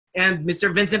And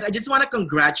Mr. Vincent, I just want to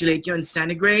congratulate you on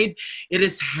Centigrade. It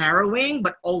is harrowing,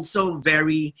 but also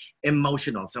very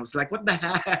emotional. So I was like, what the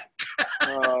heck?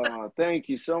 Oh, thank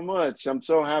you so much. I'm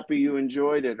so happy you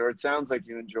enjoyed it, or it sounds like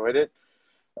you enjoyed it.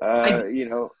 I, You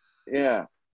know, yeah.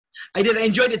 I did. I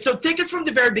enjoyed it. So take us from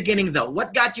the very beginning, though.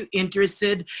 What got you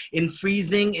interested in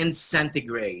freezing in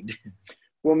Centigrade?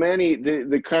 Well, Manny,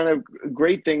 the kind of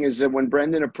great thing is that when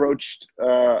Brendan approached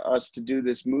us to do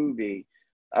this movie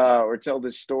or tell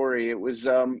this story, it was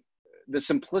the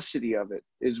simplicity of it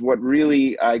is what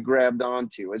really I grabbed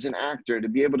onto as an actor, to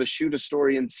be able to shoot a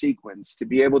story in sequence, to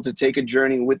be able to take a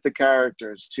journey with the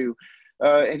characters, to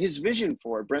and his vision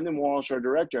for it. Brendan Walsh, our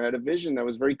director, had a vision that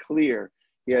was very clear.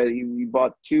 Yeah, he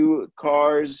bought two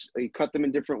cars. He cut them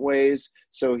in different ways,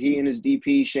 so he and his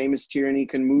DP, Seamus Tierney,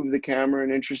 can move the camera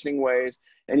in interesting ways.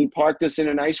 And he parked us in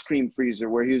an ice cream freezer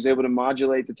where he was able to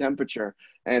modulate the temperature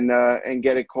and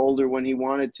get it colder when he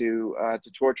wanted to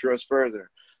torture us further.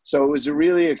 So it was a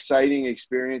really exciting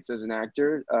experience as an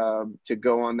actor to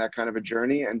go on that kind of a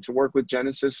journey, and to work with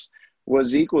Genesis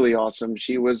was equally awesome.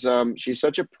 She's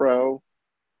such a pro.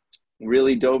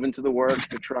 Really dove into the work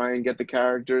to try and get the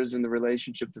characters and the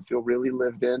relationship to feel really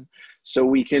lived in, so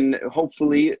we can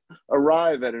hopefully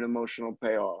arrive at an emotional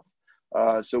payoff.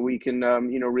 So we can,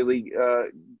 really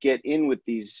get in with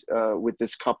with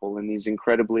this couple in these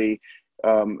incredibly,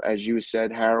 as you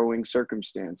said, harrowing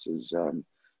circumstances.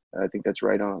 I think that's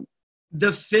right on.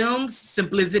 The film's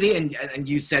simplicity, and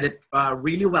you said it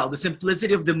really well, the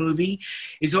simplicity of the movie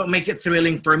is what makes it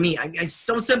thrilling for me. It's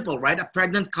so simple, right? A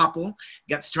pregnant couple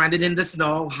gets stranded in the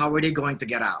snow. How are they going to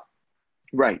get out?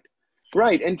 Right.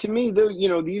 Right. And to me,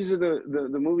 these are the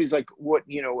movies, like, what,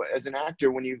 as an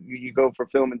actor, when you go for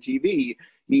film and TV,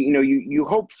 you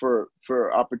hope for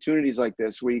opportunities like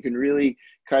this where you can really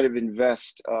kind of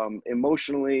invest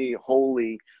emotionally,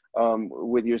 wholly,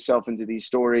 with yourself into these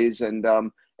stories,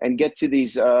 and get to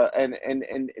these and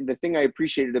the thing I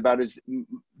appreciated about is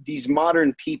these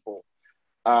modern people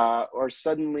are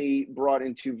suddenly brought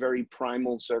into very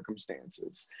primal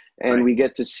circumstances, and Right. we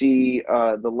get to see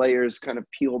the layers kind of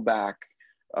peel back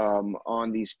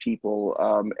on these people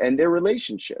and their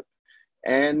relationship.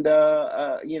 And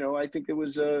I think it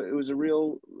was a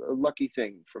real lucky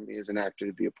thing for me as an actor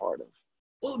to be a part of.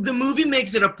 Well, the movie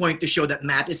makes it a point to show that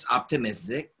Matt is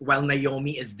optimistic while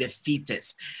Naomi is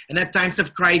defeatist. And at times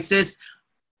of crisis,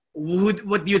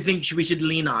 what do you think we should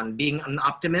lean on? Being an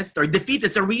optimist or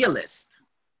defeatist, a realist?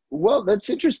 Well, that's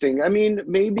interesting. I mean,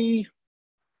 maybe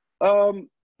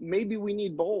we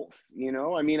need both,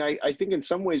 I mean, I think in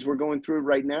some ways we're going through it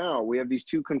right now. We have these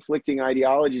two conflicting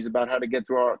ideologies about how to get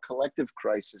through our collective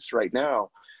crisis right now.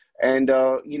 And,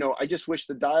 I just wish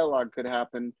the dialogue could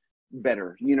happen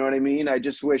better. You know what I mean? I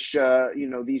just wish,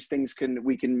 these things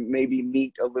we can maybe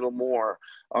meet a little more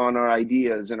on our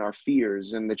ideas and our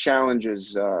fears and the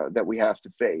challenges that we have to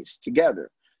face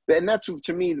together. And that's,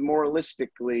 to me,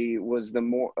 moralistically was the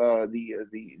more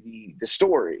the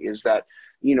story is that,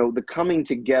 the coming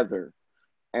together,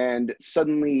 and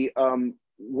suddenly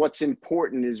what's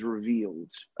important is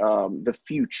revealed, the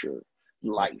future,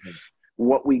 life,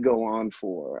 what we go on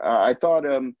for. I thought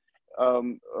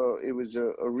it was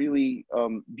a really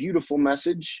beautiful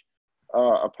message,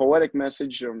 a poetic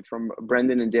message from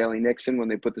Brendan and Daley Nixon when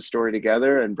they put the story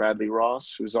together, and Bradley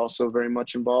Ross, who's also very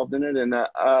much involved in it. And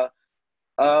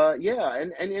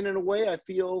and in a way, I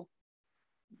feel,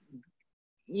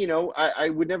 I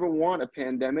would never want a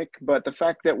pandemic, but the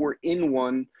fact that we're in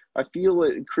one, I feel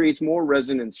it creates more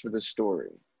resonance for the story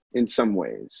in some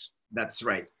ways. That's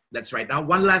right. That's right. Now,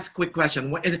 one last quick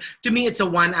question. To me, it's a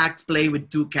one-act play with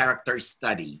two characters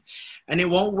study. And it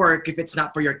won't work if it's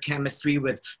not for your chemistry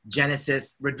with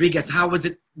Genesis Rodriguez. How was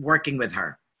it working with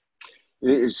her?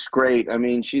 It's great. I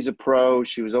mean, she's a pro.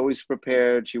 She was always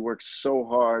prepared. She worked so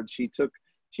hard. She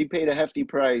paid a hefty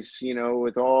price,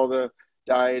 with all the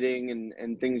dieting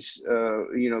and things,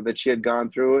 that she had gone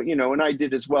through, and I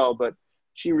did as well. But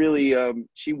she really,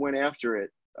 she went after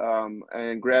it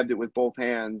and grabbed it with both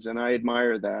hands. And I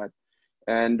admire that.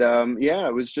 And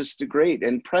it was just great.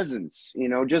 And presence,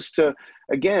 just to,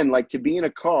 again, like to be in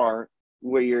a car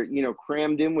where you're,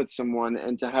 crammed in with someone,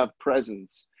 and to have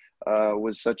presence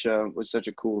was such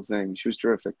a cool thing. She was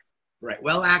terrific. Right.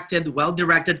 Well acted, well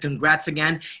directed. Congrats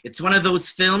again. It's one of those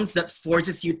films that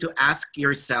forces you to ask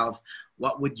yourself,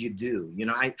 what would you do?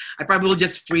 I probably will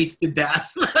just freeze to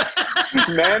death.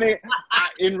 Manny,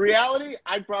 in reality,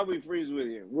 I'd probably freeze with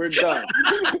you. We're done.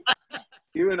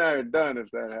 You and I are done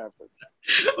if that happens.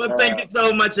 Well, thank you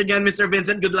so much again, Mr.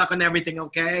 Vincent. Good luck on everything,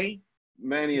 okay?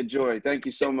 Manny, a joy. Thank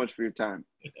you so much for your time.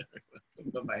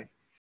 Bye-bye.